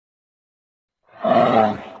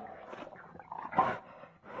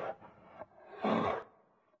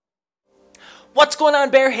What's going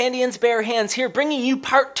on, Bare Handians? Bare Hands here, bringing you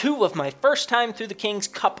part 2 of my first time through the King's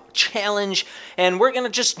Cup challenge, and we're going to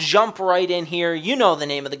just jump right in here. You know the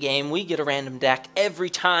name of the game. We get a random deck every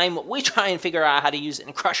time. We try and figure out how to use it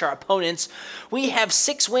and crush our opponents. We have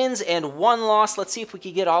 6 wins and 1 loss. Let's see if we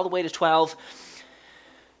can get all the way to 12.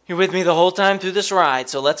 You're with me the whole time through this ride,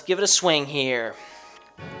 so let's give it a swing here.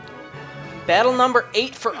 Battle number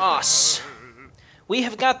 8 for us. We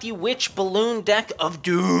have got the Witch Balloon deck of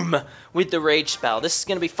Doom with the Rage spell. This is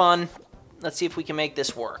going to be fun. Let's see if we can make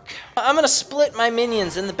this work. I'm going to split my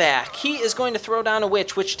minions in the back. He is going to throw down a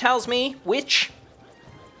Witch, which tells me... Which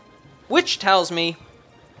tells me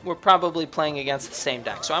we're probably playing against the same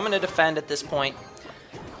deck. So I'm going to defend at this point.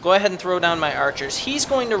 Go ahead and throw down my archers. He's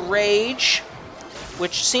going to Rage,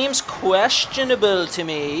 which seems questionable to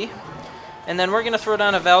me. And then we're going to throw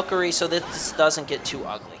down a Valkyrie so that this doesn't get too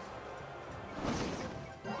ugly.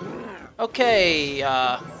 Okay,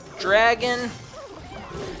 Dragon.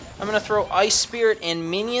 I'm going to throw Ice Spirit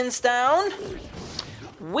and minions down,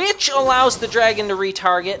 which allows the Dragon to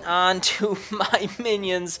retarget onto my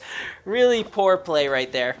minions. Really poor play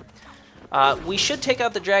right there. We should take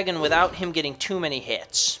out the Dragon without him getting too many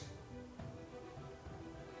hits.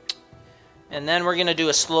 And then we're going to do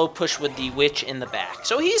a slow push with the Witch in the back.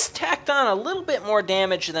 So he's tacked on a little bit more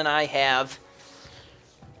damage than I have.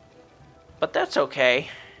 But that's okay.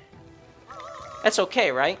 That's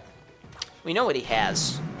okay, right? We know what he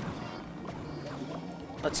has.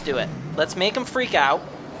 Let's do it. Let's make him freak out.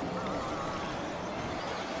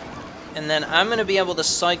 And then I'm going to be able to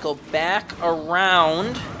cycle back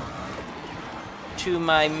around to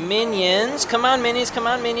my minions. Come on, minions. Come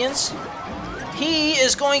on, minions. He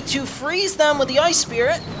is going to freeze them with the Ice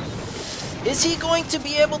Spirit. Is he going to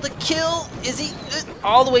be able to kill? Is he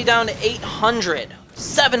all the way down to 800?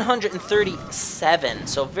 737.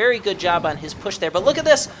 So very good job on his push there. But look at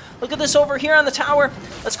this. Look at this over here on the tower.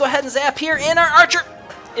 Let's go ahead and zap here. And our archer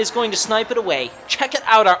is going to snipe it away. Check it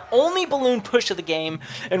out. Our only balloon push of the game.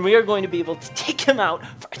 And we are going to be able to take him out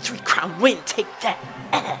for a 3-crown win. Take that.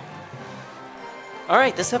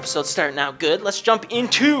 Alright, this episode's starting out good. Let's jump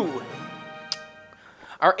into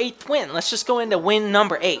our 8th win. Let's just go into win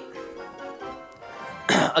number 8.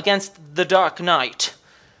 Against the Dark Knight.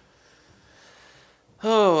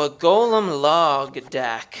 Oh, a Golem Log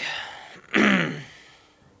deck. You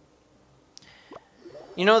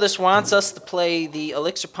know, this wants us to play the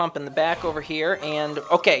Elixir Pump in the back over here. And,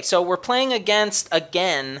 okay, so we're playing against,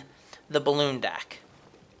 again, the Balloon deck.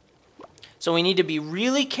 So we need to be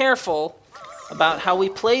really careful about how we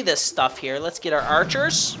play this stuff here. Let's get our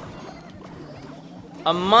archers.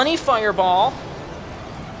 A Money Fireball.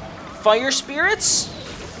 Fire Spirits.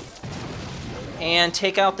 And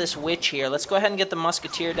take out this Witch here. Let's go ahead and get the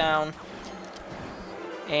Musketeer down.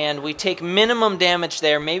 And we take minimum damage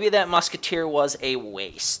there. Maybe that Musketeer was a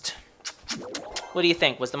waste. What do you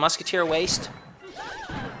think? Was the Musketeer a waste?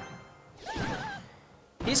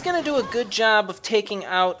 He's going to do a good job of taking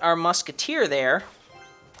out our Musketeer there.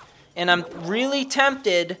 And I'm really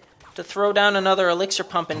tempted to throw down another Elixir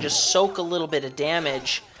Pump and just soak a little bit of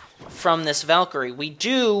damage from this Valkyrie. We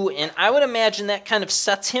do, and I would imagine that kind of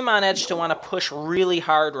sets him on edge to want to push really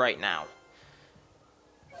hard right now.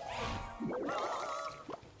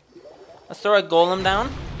 Let's throw a Golem down.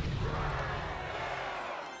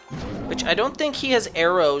 Which I don't think he has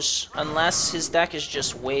arrows unless his deck is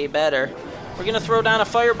just way better. We're going to throw down a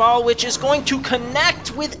Fireball, which is going to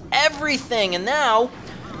connect with everything. And now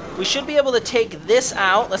we should be able to take this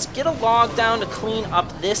out. Let's get a log down to clean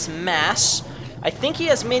up this mess. I think he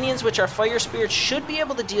has minions, which our Fire Spirits should be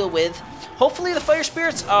able to deal with. Hopefully the Fire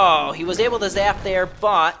Spirits... Oh, he was able to zap there,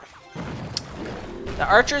 but the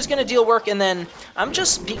Archer is going to deal work, and then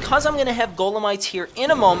because I'm going to have Golemites here in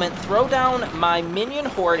a moment, throw down my Minion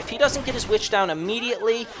Horde. If he doesn't get his Witch down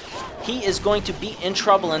immediately, he is going to be in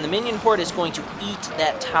trouble, and the Minion Horde is going to eat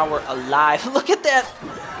that tower alive. Look at that!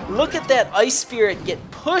 Look at that Ice Spirit get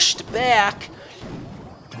pushed back.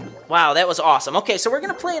 Wow, that was awesome. Okay, so we're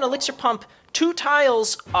going to play an Elixir Pump 2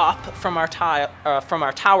 tiles up from our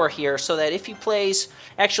tower here, so that if he plays...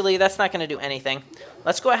 Actually, that's not going to do anything.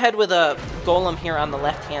 Let's go ahead with a Golem here on the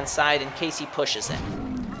left-hand side in case he pushes it.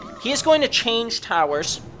 He is going to change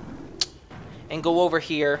towers and go over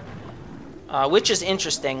here, which is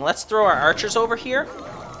interesting. Let's throw our archers over here.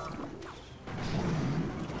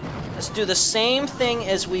 Let's do the same thing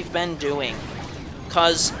as we've been doing,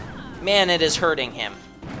 because, man, it is hurting him.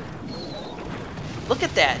 Look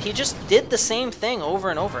at that. He just did the same thing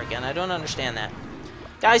over and over again. I don't understand that.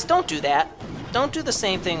 Guys, don't do that. Don't do the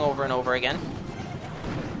same thing over and over again.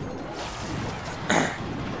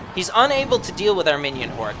 He's unable to deal with our Minion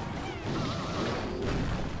Horde.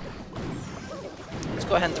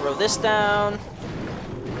 Go ahead and throw this down.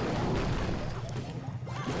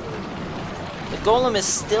 The golem is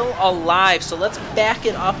still alive, so let's back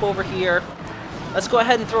it up over here. Let's go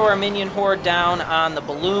ahead and throw our minion horde down on the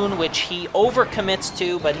balloon, which he overcommits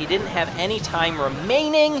to, but he didn't have any time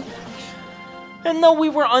remaining. And though we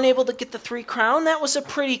were unable to get the 3 crown, that was a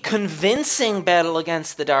pretty convincing battle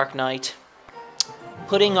against the Dark Knight,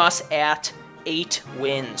 putting us at 8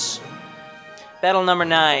 wins. Battle number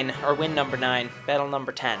 9, or win number 9, battle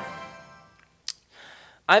number 10.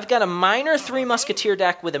 I've got a minor 3 Musketeer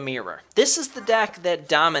deck with a mirror. This is the deck that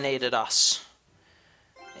dominated us,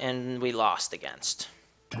 and we lost against.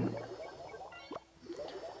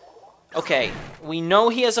 Okay, we know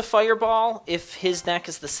he has a Fireball if his deck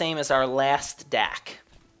is the same as our last deck.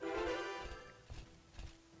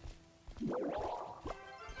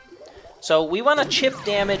 So we want to chip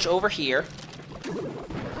damage over here.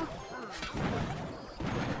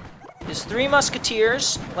 His 3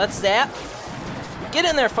 Musketeers. Let's zap. Get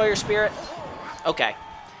in there, Fire Spirit. Okay.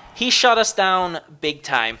 He shut us down big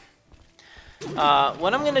time.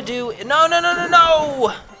 What I'm going to do...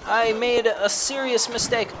 No! I made a serious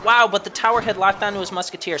mistake. Wow, but the tower had locked onto his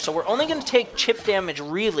Musketeer, so we're only going to take chip damage,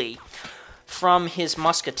 really, from his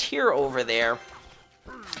Musketeer over there.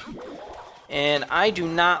 And I do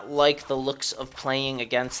not like the looks of playing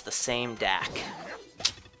against the same deck.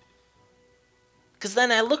 Because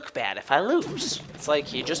then I look bad if I lose. It's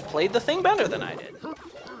like, you just played the thing better than I did.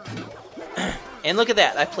 And look at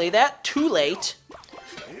that, I play that too late.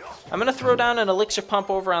 I'm going to throw down an Elixir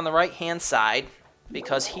Pump over on the right-hand side,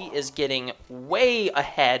 because he is getting way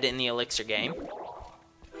ahead in the Elixir game.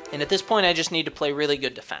 And at this point, I just need to play really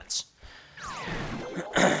good defense.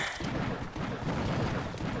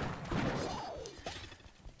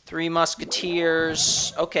 Three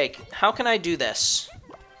Musketeers. Okay, how can I do this?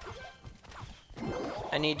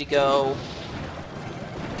 I need to go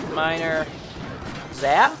minor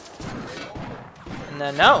zap. And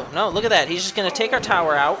then, no, look at that. He's just going to take our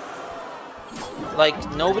tower out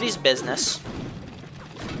like nobody's business.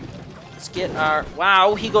 Let's get our...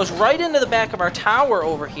 Wow, he goes right into the back of our tower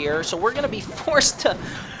over here, so we're going to be forced to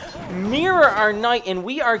mirror our knight, and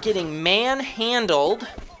we are getting manhandled.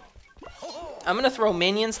 I'm going to throw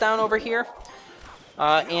minions down over here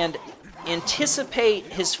and anticipate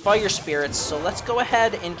his fire spirits. So let's go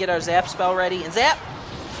ahead and get our zap spell ready. And zap!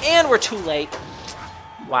 And we're too late.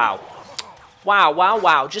 Wow.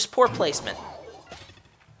 Wow. Just poor placement.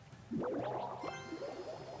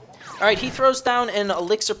 Alright, he throws down an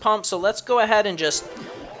Elixir Pump, so let's go ahead and just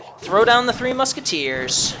throw down the Three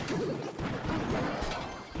Musketeers.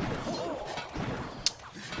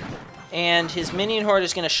 And his minion horde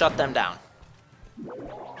is going to shut them down.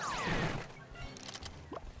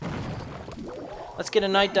 Let's get a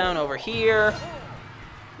knight down over here.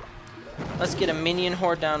 Let's get a minion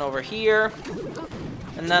horde down over here.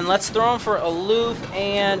 And then let's throw him for a loop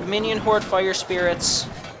and minion horde fire spirits.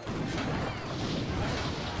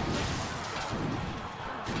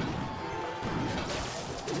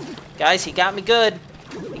 Guys, he got me good.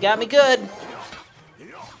 He got me good.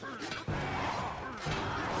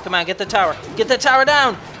 Come on, get the tower. Get the tower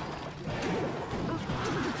down!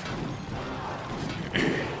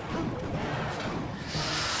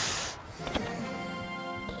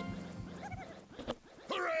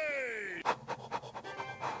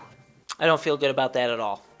 I don't feel good about that at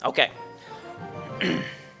all. Okay.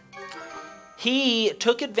 He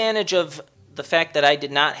took advantage of the fact that I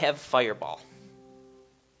did not have Fireball.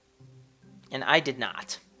 And I did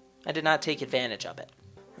not. I did not take advantage of it.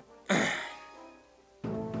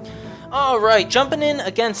 Alright, jumping in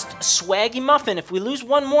against Swaggy Muffin. If we lose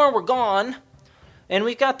one more, we're gone. And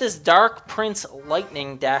we've got this Dark Prince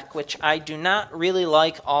Lightning deck, which I do not really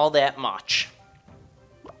like all that much.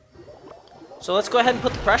 So let's go ahead and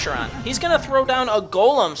put the pressure on. He's going to throw down a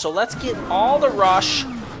golem, so let's get all the rush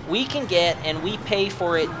we can get, and we pay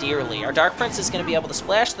for it dearly. Our Dark Prince is going to be able to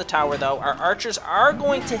splash the tower, though. Our archers are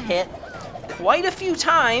going to hit quite a few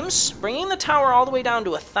times, bringing the tower all the way down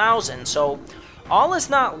to 1,000, so all is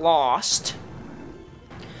not lost.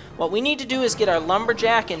 What we need to do is get our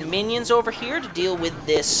lumberjack and minions over here to deal with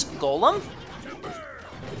this golem.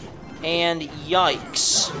 And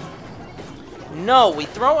yikes. No, we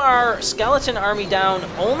throw our skeleton army down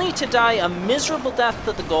only to die a miserable death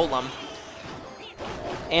to the golem.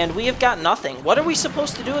 And we have got nothing. What are we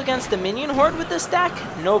supposed to do against the minion horde with this deck?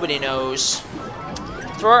 Nobody knows.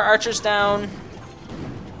 Throw our archers down.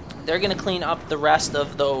 They're going to clean up the rest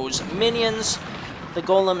of those minions. The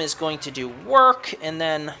golem is going to do work, and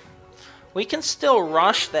then we can still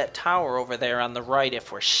rush that tower over there on the right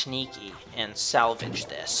if we're sneaky and salvage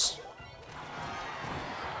this.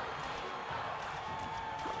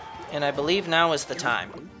 And I believe now is the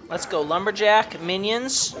time. Let's go, Lumberjack,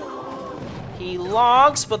 minions. He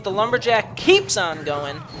logs, but the Lumberjack keeps on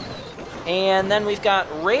going. And then we've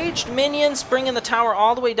got raged minions bringing the tower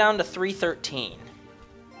all the way down to 313.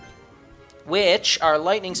 Which our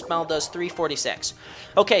lightning spell does 346.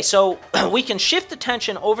 Okay, so we can shift the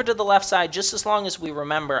tension over to the left side just as long as we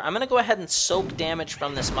remember. I'm going to go ahead and soak damage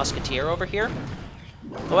from this musketeer over here.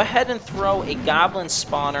 Go ahead and throw a goblin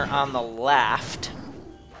spawner on the left.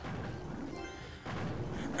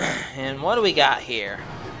 And what do we got here?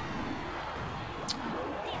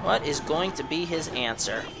 What is going to be his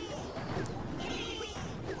answer?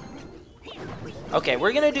 Okay,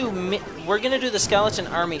 we're gonna do the skeleton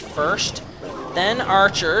army first, then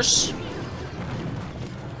archers,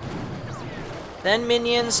 then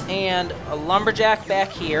minions and a lumberjack back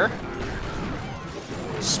here.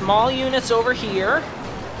 Small units over here.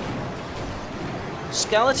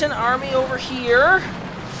 Skeleton army over here.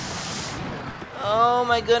 Oh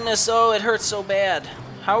my goodness, oh, it hurts so bad.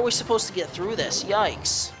 How are we supposed to get through this?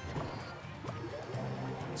 Yikes.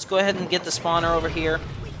 Let's go ahead and get the spawner over here.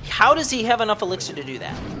 How does he have enough elixir to do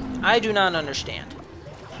that? I do not understand.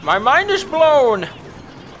 My mind is blown!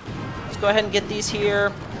 Let's go ahead and get these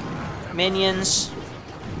here. Minions.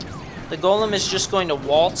 The golem is just going to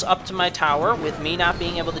waltz up to my tower with me not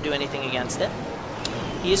being able to do anything against it.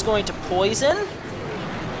 He is going to poison.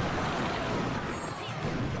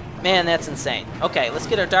 Man, that's insane. Okay, let's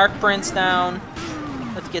get our Dark Prince down.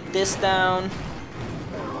 Let's get this down.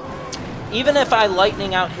 Even if I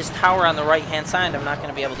lightning out his tower on the right-hand side, I'm not going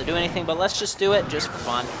to be able to do anything, but let's just do it just for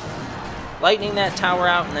fun. Lightning that tower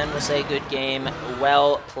out, and then we'll say good game,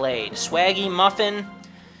 well played. Swaggy Muffin,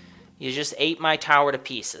 you just ate my tower to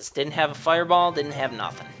pieces. Didn't have a fireball, didn't have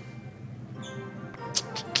nothing.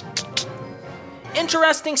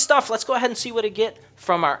 Interesting stuff. Let's go ahead and see what we get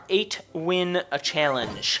from our 8-win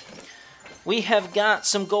challenge. We have got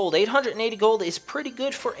some gold. 880 gold is pretty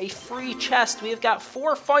good for a free chest. We have got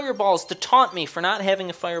 4 fireballs to taunt me for not having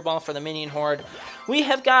a fireball for the minion horde. We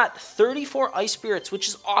have got 34 ice spirits, which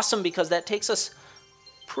is awesome because that takes us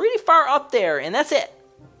pretty far up there, and that's it.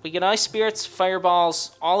 We get ice spirits,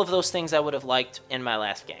 fireballs, all of those things I would have liked in my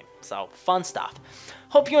last game. So, fun stuff.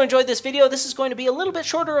 Hope you enjoyed this video. This is going to be a little bit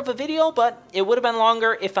shorter of a video, but it would have been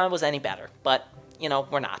longer if I was any better. But, you know,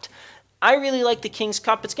 we're not. I really like the King's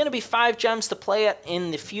Cup. It's going to be 5 gems to play it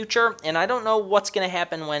in the future, and I don't know what's going to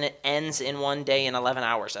happen when it ends in 1 day and 11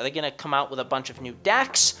 hours. Are they going to come out with a bunch of new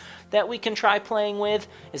decks that we can try playing with?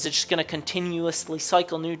 Is it just going to continuously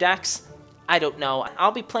cycle new decks? I don't know.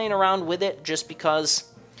 I'll be playing around with it just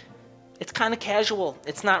because it's kind of casual.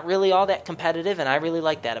 It's not really all that competitive, and I really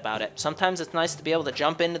like that about it. Sometimes it's nice to be able to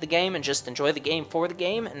jump into the game and just enjoy the game for the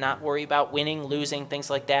game and not worry about winning, losing,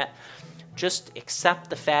 things like that. Just accept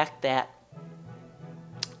the fact that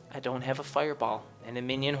I don't have a fireball, and the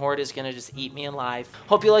minion horde is going to just eat me alive.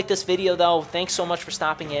 Hope you liked this video, though. Thanks so much for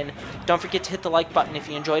stopping in. Don't forget to hit the like button if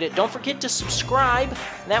you enjoyed it. Don't forget to subscribe,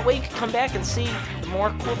 and that way you can come back and see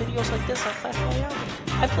more cool videos like this on Clash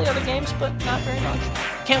Royale. I play other games, but not very much.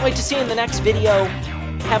 Can't wait to see you in the next video.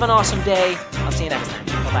 Have an awesome day. I'll see you next time.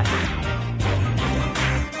 Bye-bye.